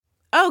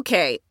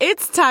Okay,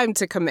 it's time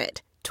to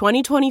commit.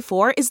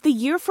 2024 is the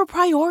year for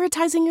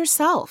prioritizing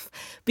yourself.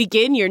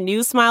 Begin your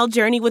new smile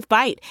journey with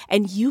Byte,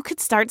 and you could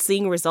start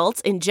seeing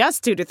results in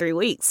just 2 to 3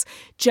 weeks.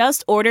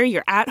 Just order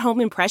your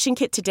at-home impression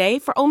kit today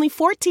for only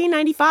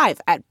 $14.95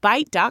 at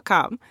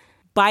Byte.com.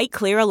 Byte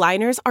Clear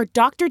aligners are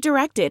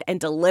doctor-directed and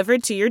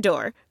delivered to your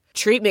door.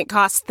 Treatment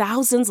costs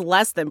thousands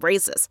less than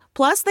braces.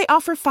 Plus, they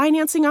offer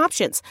financing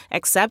options,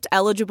 accept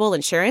eligible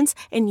insurance,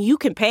 and you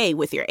can pay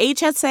with your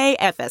HSA,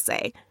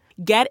 FSA.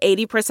 Get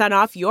 80%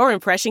 off your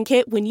impression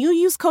kit when you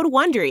use code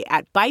WONDERY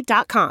at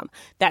Byte.com.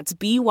 That's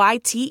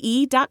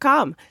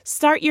BYTE.com.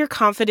 Start your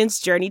confidence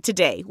journey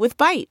today with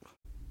Byte.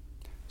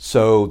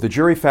 So the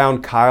jury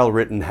found Kyle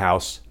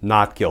Rittenhouse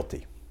not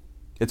guilty.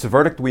 It's a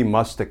verdict we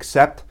must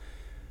accept,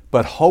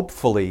 but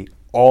hopefully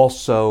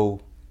also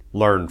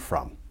learn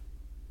from.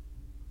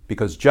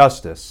 Because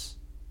justice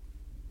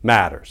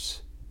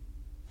matters.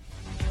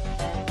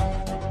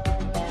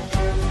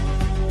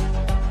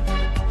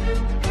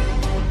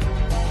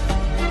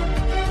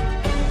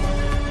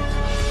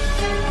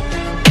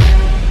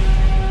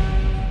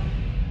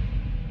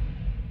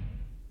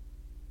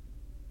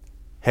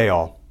 Hey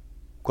all,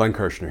 Glenn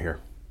Kirshner here.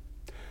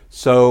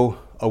 So,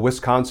 a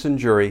Wisconsin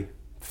jury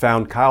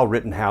found Kyle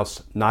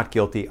Rittenhouse not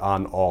guilty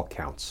on all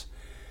counts,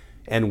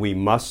 and we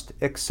must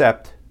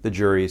accept the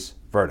jury's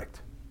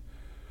verdict.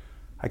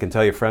 I can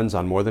tell you, friends,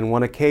 on more than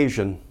one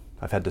occasion,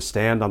 I've had to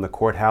stand on the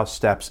courthouse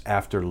steps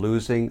after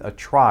losing a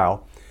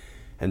trial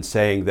and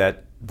saying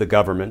that the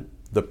government,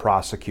 the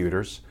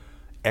prosecutors,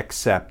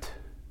 accept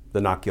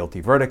the not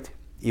guilty verdict,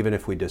 even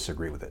if we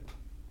disagree with it.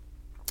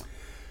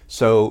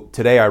 So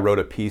today I wrote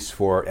a piece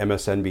for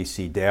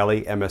MSNBC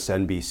Daily,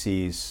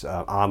 MSNBC's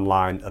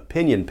online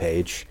opinion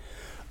page,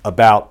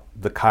 about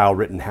the Kyle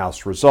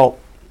Rittenhouse result.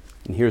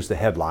 And here's the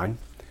headline: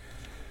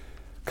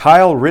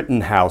 Kyle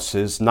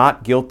Rittenhouse's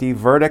not guilty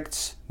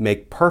verdicts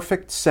make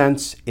perfect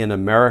sense in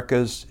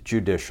America's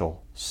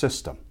judicial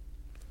system.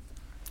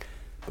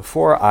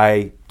 Before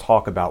I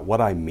talk about what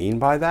I mean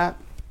by that,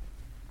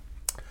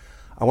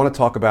 I want to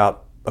talk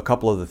about a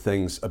couple of the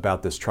things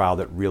about this trial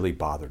that really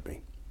bothered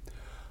me.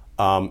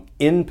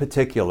 In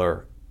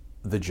particular,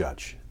 the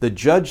judge. The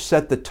judge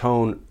set the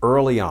tone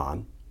early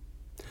on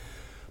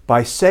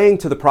by saying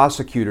to the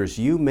prosecutors,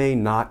 you may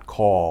not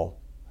call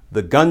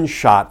the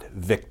gunshot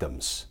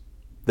victims,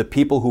 the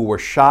people who were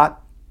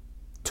shot,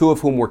 2 of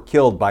whom were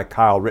killed by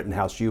Kyle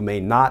Rittenhouse, you may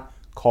not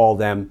call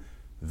them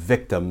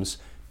victims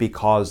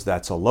because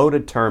that's a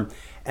loaded term.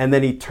 And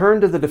then he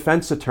turned to the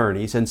defense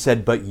attorneys and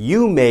said, but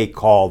you may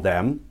call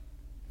them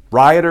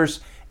rioters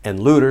and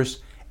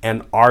looters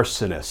and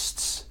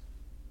arsonists.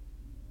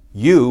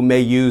 You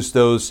may use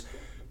those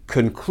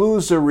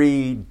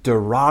conclusory,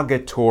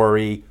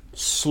 derogatory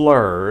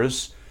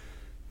slurs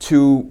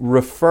to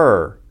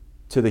refer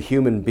to the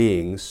human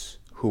beings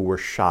who were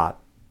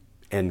shot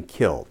and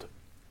killed.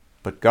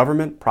 But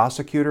government,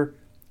 prosecutor,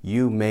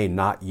 you may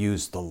not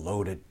use the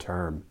loaded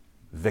term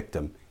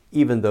victim,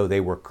 even though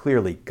they were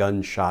clearly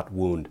gunshot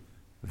wound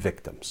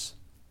victims.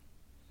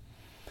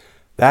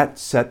 That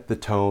set the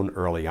tone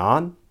early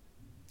on,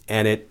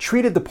 and it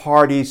treated the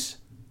parties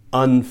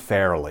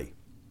unfairly.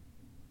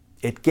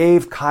 It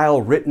gave Kyle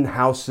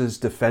Rittenhouse's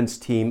defense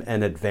team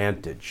an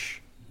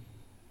advantage.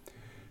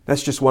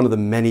 That's just one of the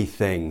many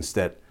things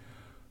that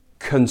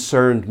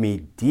concerned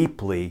me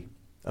deeply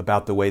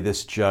about the way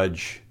this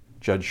Judge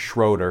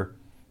Schroeder,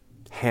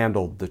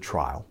 handled the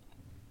trial.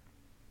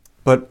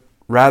 But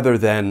rather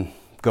than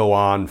go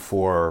on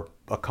for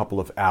a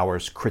couple of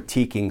hours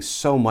critiquing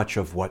so much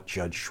of what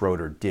Judge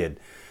Schroeder did,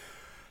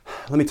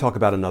 let me talk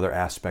about another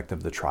aspect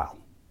of the trial.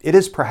 It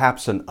is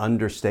perhaps an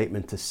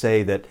understatement to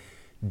say that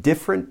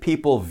different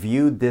people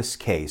viewed this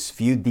case,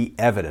 viewed the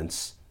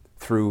evidence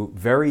through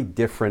very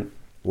different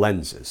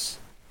lenses.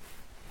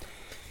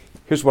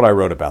 Here's what I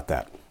wrote about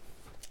that.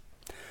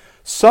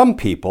 Some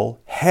people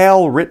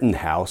hail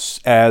Rittenhouse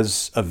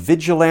as a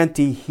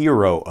vigilante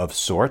hero of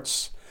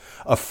sorts,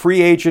 a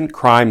free agent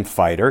crime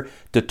fighter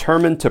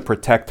determined to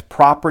protect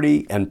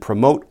property and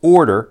promote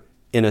order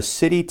in a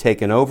city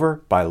taken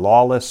over by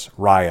lawless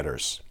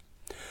rioters,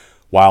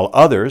 while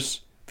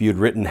others viewed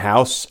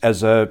Rittenhouse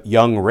as a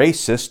young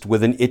racist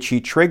with an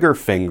itchy trigger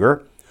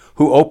finger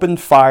who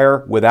opened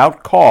fire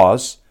without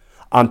cause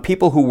on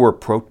people who were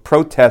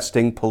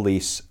protesting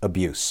police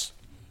abuse.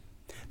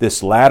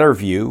 This latter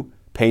view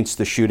paints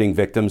the shooting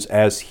victims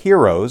as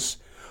heroes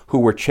who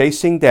were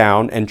chasing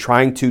down and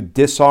trying to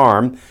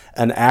disarm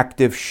an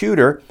active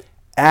shooter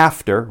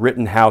after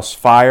Rittenhouse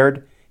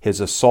fired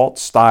his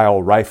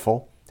assault-style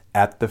rifle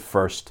at the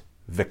first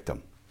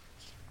victim.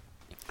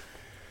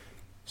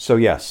 So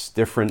yes,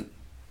 different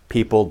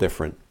people,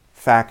 different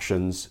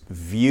factions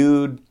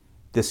viewed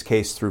this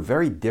case through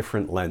very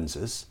different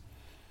lenses.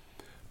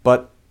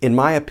 But in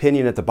my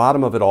opinion, at the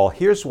bottom of it all,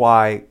 here's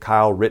why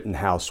Kyle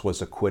Rittenhouse was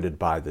acquitted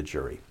by the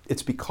jury.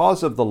 It's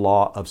because of the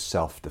law of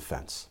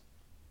self-defense.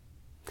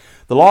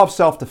 The law of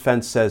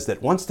self-defense says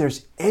that once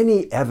there's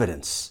any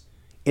evidence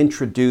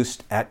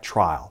introduced at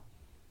trial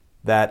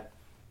that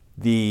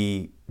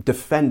the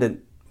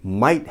defendant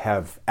might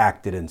have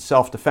acted in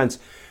self-defense,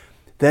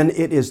 then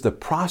it is the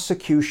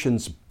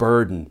prosecution's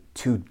burden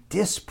to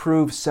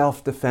disprove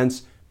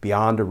self-defense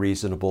beyond a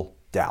reasonable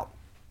doubt.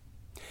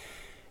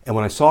 And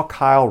when I saw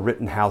Kyle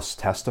Rittenhouse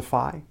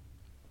testify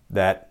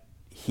that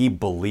he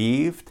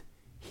believed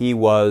he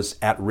was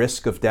at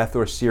risk of death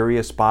or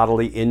serious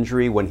bodily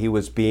injury when he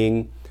was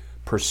being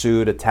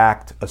pursued,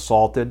 attacked,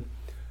 assaulted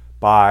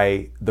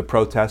by the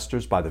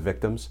protesters, by the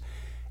victims,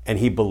 and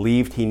he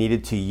believed he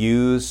needed to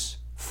use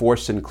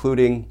force,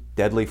 including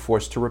deadly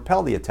force, to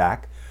repel the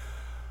attack,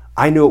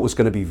 I knew it was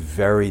going to be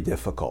very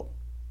difficult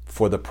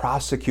for the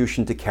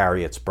prosecution to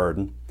carry its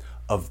burden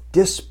of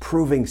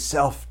disproving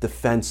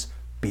self-defense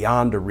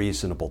beyond a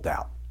reasonable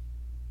doubt.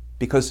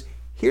 Because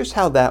here's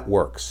how that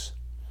works.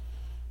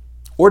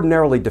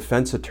 Ordinarily,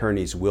 defense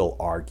attorneys will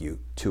argue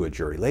to a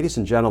jury, ladies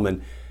and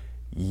gentlemen,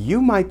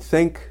 you might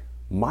think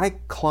my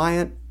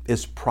client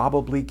is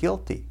probably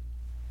guilty.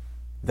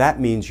 That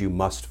means you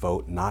must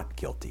vote not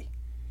guilty,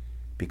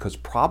 because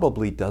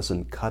probably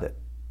doesn't cut it.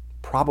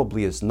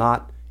 Probably is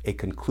not a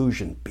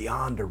conclusion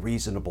beyond a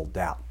reasonable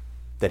doubt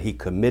that he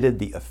committed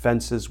the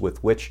offenses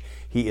with which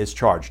he is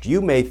charged.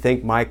 You may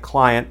think my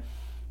client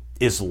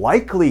is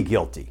likely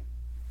guilty.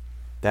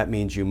 That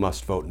means you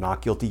must vote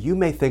not guilty. You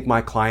may think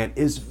my client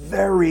is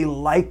very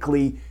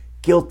likely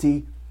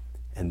guilty,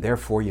 and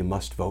therefore you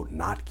must vote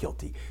not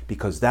guilty,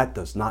 because that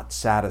does not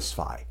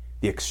satisfy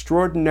the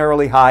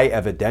extraordinarily high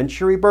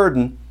evidentiary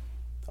burden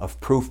of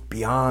proof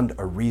beyond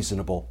a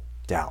reasonable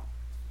doubt.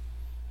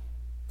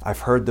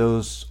 I've heard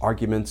those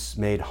arguments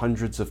made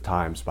hundreds of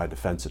times by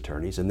defense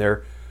attorneys, and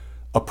they're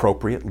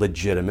appropriate,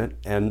 legitimate,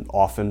 and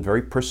often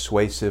very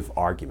persuasive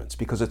arguments,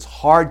 because it's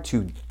hard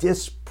to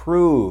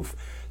disprove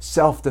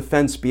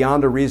self-defense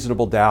beyond a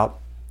reasonable doubt.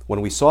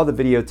 When we saw the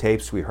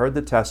videotapes, we heard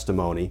the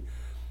testimony,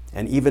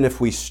 and even if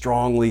we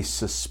strongly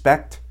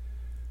suspect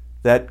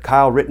that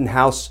Kyle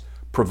Rittenhouse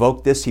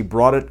provoked this, he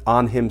brought it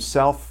on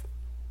himself,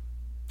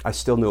 I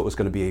still knew it was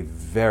going to be a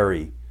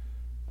very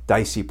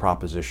dicey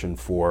proposition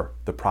for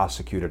the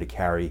prosecutor to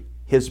carry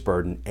his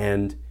burden,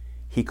 and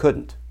he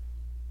couldn't.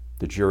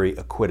 The jury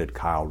acquitted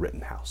Kyle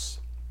Rittenhouse.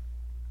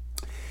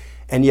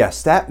 And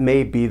yes, that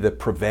may be the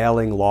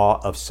prevailing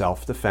law of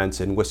self-defense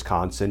in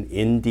Wisconsin,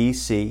 in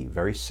D.C.,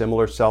 very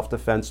similar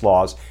self-defense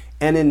laws,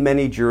 and in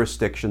many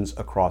jurisdictions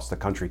across the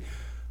country.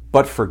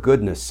 But for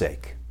goodness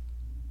sake,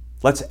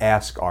 let's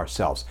ask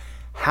ourselves,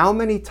 how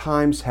many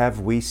times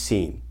have we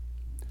seen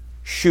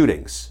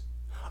shootings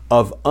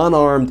of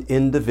unarmed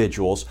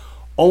individuals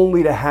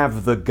only to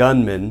have the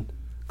gunman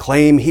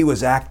claim he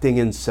was acting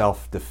in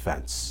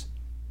self-defense?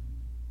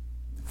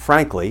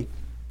 Frankly,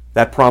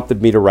 that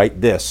prompted me to write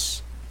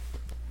this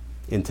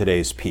in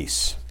today's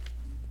piece.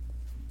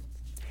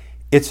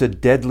 It's a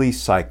deadly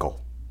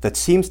cycle that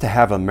seems to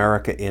have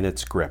America in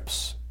its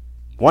grips.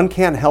 One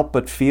can't help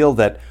but feel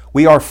that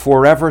we are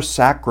forever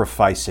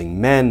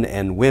sacrificing men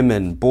and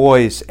women,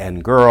 boys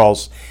and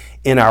girls,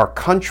 in our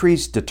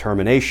country's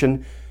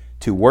determination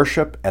to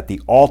worship at the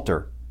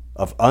altar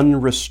of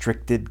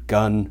unrestricted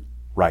gun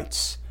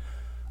rights,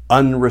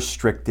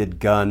 unrestricted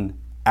gun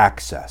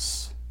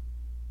access.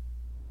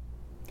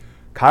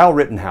 Kyle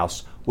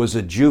Rittenhouse was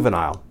a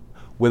juvenile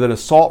with an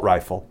assault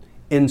rifle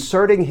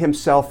inserting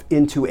himself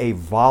into a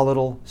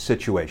volatile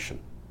situation.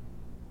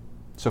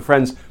 So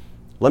friends,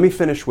 let me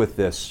finish with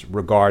this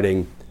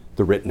regarding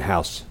the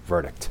Rittenhouse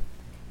verdict.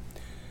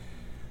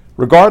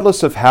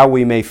 Regardless of how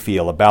we may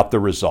feel about the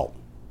result,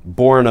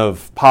 born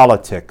of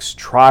politics,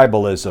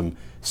 tribalism,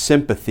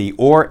 sympathy,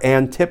 or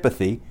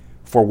antipathy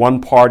for one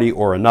party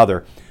or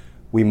another,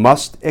 we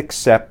must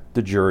accept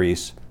the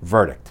jury's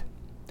verdict.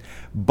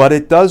 But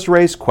it does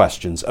raise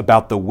questions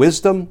about the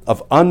wisdom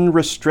of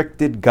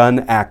unrestricted gun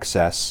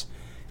access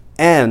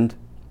and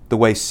the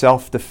way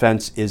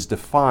self-defense is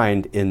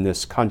defined in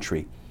this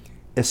country,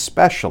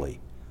 especially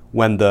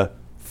when the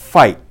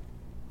fight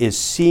is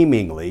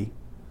seemingly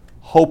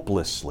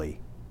hopelessly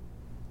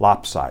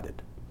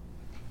lopsided.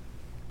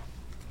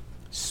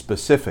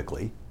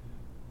 Specifically,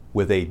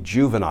 with a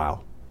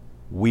juvenile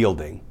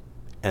wielding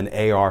an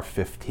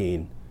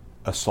AR-15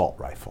 assault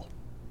rifle.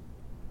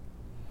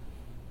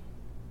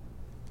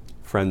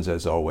 Friends,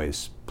 as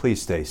always,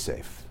 please stay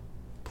safe.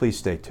 Please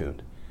stay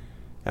tuned.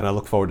 And I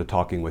look forward to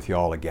talking with you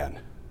all again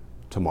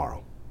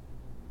tomorrow.